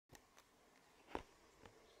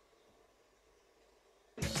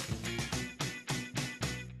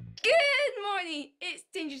me, it's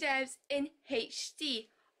Dangerdebbs in HD.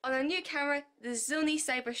 On a new camera, the Sony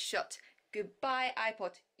Cybershot. Goodbye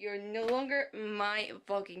iPod, you're no longer my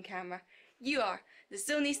vlogging camera. You are the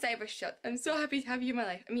Sony Cybershot. I'm so happy to have you in my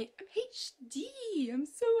life. I mean, I'm HD, I'm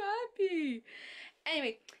so happy.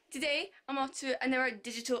 Anyway, today I'm off to another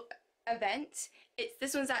digital event.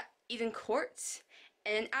 This one's at Eden Court.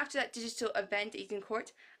 And after that digital event at Eden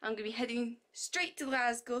Court, I'm going to be heading straight to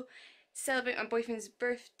Glasgow to celebrate my boyfriend's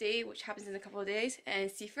birthday, which happens in a couple of days, and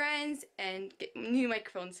see friends and get new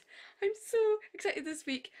microphones. I'm so excited this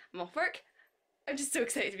week. I'm off work. I'm just so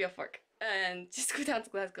excited to be off work and just go down to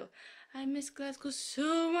Glasgow. I miss Glasgow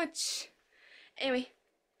so much. Anyway,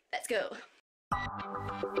 let's go.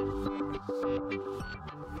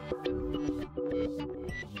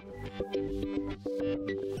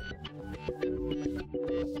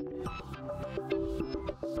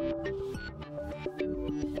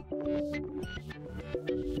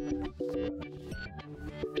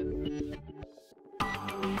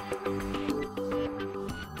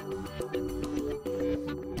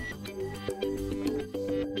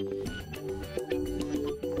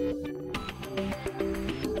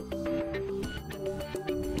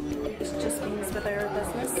 With our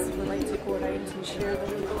business, we like to go around and share what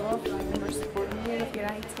we love, and we're supporting you with your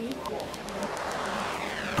IT.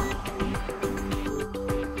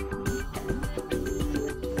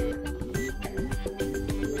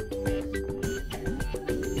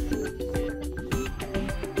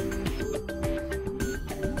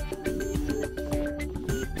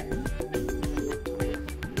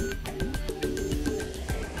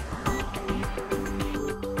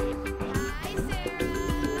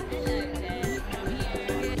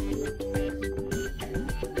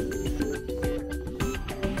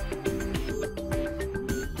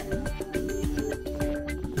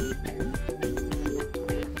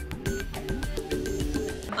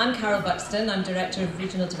 I'm Carroll Buxton, I'm Director of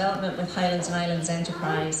Regional Development with Highlands and Islands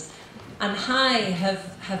Enterprise. And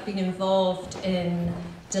have been involved in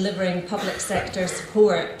delivering public sector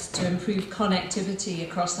support to improve connectivity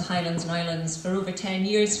across the Highlands and Islands for over 10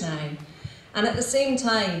 years now. And at the same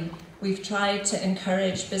time, we've tried to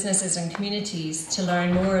encourage businesses and communities to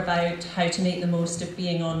learn more about how to make the most of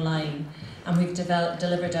being online. And we've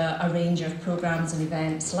delivered a range of programmes and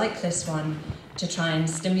events like this one to try and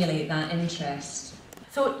stimulate that interest.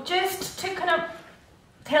 So just to kind of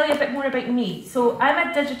tell you a bit more about me. So I'm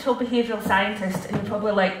a digital behavioural scientist, and you're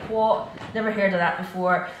probably like, what? Never heard of that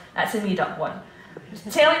before. That's a made up one.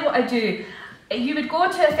 To tell you what I do, you would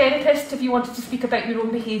go to a therapist if you wanted to speak about your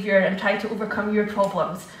own behaviour and try to overcome your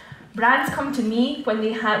problems. Brands come to me when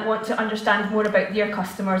they want to understand more about their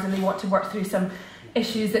customers and they want to work through some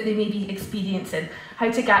issues that they may be experiencing,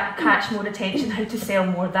 how to catch more attention, how to sell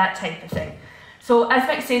more, that type of thing. So as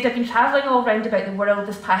Mick said, I've been travelling all around about the world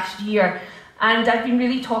this past year, and I've been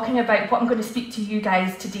really talking about what I'm going to speak to you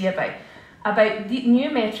guys today about the new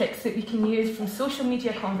metrics that we can use from social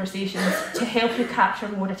media conversations to help you capture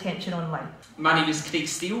more attention online. My name is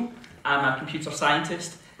Steele. I'm a computer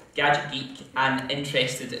scientist, gadget geek and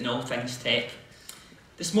interested in all things tech.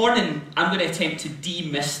 This morning I'm going to attempt to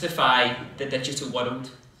demystify the digital world.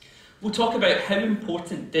 We'll talk about how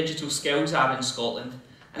important digital skills are in Scotland,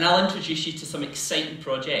 and I'll introduce you to some exciting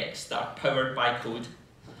projects that are powered by code.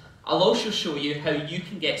 I'll also show you how you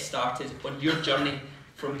can get started on your journey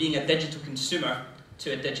from being a digital consumer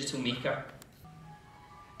to a digital maker.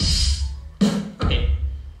 Okay,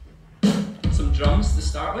 some drums to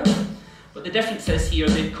start with. But the difference is here,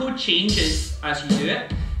 the code changes as you do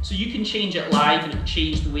it, so you can change it live and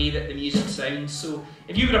change the way that the music sounds. So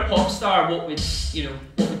if you were a pop star, what would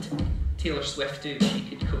Taylor Swift do if she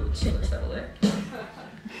could code? So let's have a look.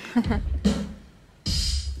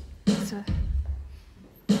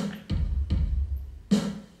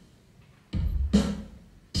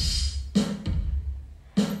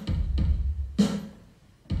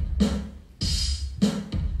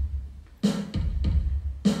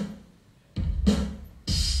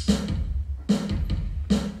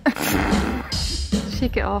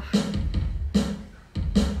 Shake it off.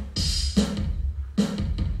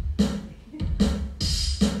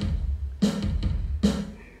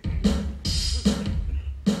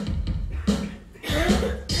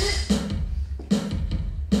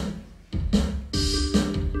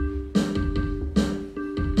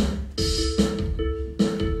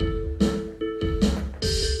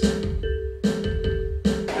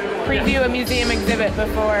 Preview a museum exhibit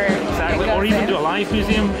before exactly, or even do a live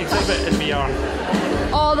museum exhibit in VR.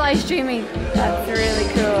 All live streaming. That's really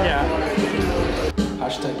cool. Yeah.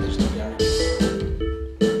 Hashtag digital VR.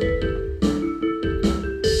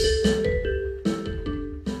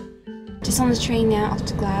 Just on the train now off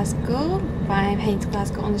to Glasgow. I'm heading to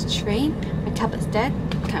Glasgow on this train. My tablet's dead,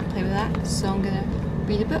 can't play with that, so I'm gonna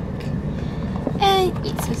read a book and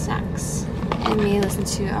eat some snacks. And maybe listen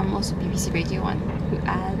to also BBC Radio 1, who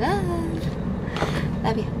I love.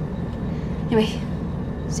 Love you. Anyway,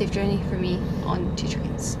 safe journey for me on 2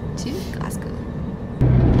 trains to Glasgow.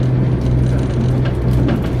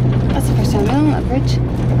 That's the first time I've been on that bridge.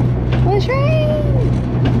 On the train!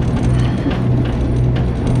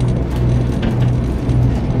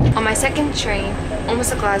 On my second train,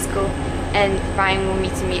 almost to Glasgow, and Ryan will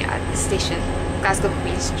meet me at the station, Glasgow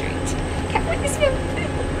Queen Street. Can't wait to see him.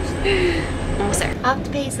 Almost there. Up to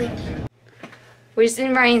Paisley. We're just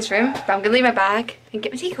in Ryan's room, but I'm gonna leave my bag and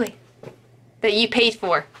get my takeaway that you paid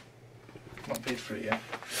for. Not paid for it yet.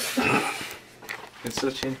 Can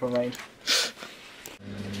still change my mind.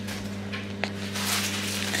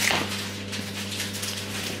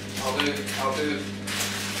 I'll do.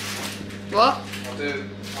 What?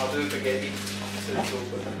 I'll do spaghetti.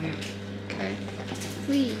 Okay.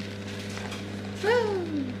 Please.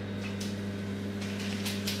 Woo!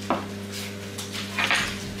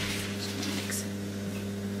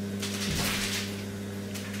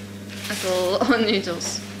 That's a lot of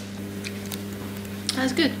noodles.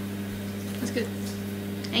 That's good. That's good.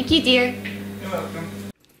 Thank you, dear. You're welcome.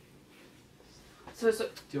 So do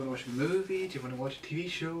you want to watch a movie? Do you want to watch a TV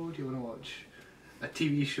show? Do you want to watch a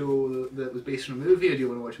TV show that was based on a movie? Or do you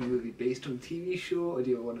want to watch a movie based on a TV show? Or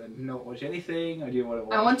do you want to not watch anything? Or do you want to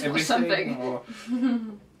watch I want to watch everything? something. Or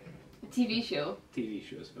a TV show. TV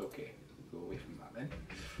shows, okay. We'll go away from that then.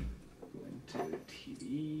 Go into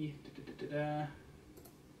TV.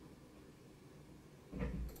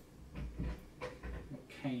 What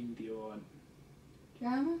kind do you want?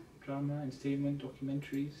 Drama? Drama, entertainment,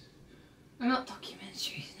 documentaries? I'm not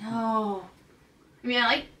documentaries, no. I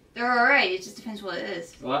mean, they're alright, it just depends what it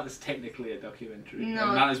is. Well, that is technically a documentary. No,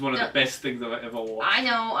 and that is one of the best things I've ever watched. I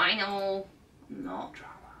know. I'm not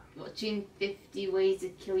watching 50 Ways to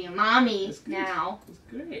Kill Your Mommy now. It's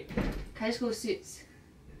great. Can I just go with Suits?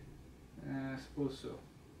 I suppose so.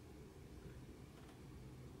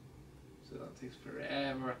 So that takes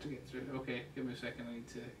forever to get through. Okay, give me a second, I need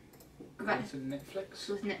to go to Netflix.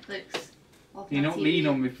 With Netflix. Do you not lean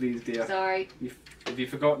on me, please, dear? Sorry. Have you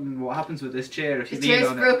forgotten what happens with this chair if you the lean chair's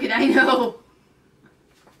on broken, I know.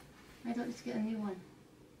 I don't need to get a new one.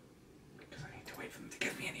 Because I need to wait for them to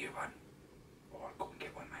give me a new one. Or I'll go and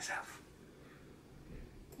get one myself.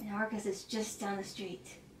 And Argus is just down the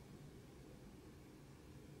street.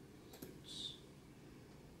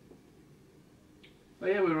 Oh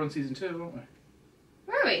yeah, we were on season 2, weren't we?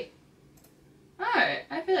 Were we? Alright,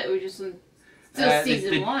 I feel like we were just on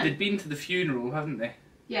season 1. They'd been to the funeral, haven't they?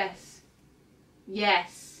 Yes.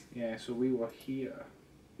 Yes. Yeah, so we were here.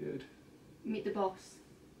 Good. Meet the boss.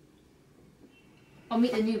 Or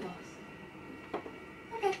meet the new boss.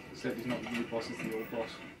 Okay. Except he's not the new boss, it's the old boss.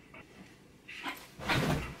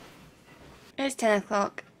 It's 10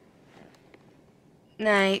 o'clock.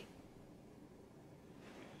 Night.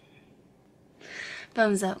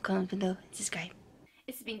 Thumbs up, comment below, subscribe.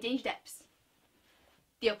 This has been Dangerdebbs.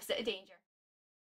 The opposite of danger.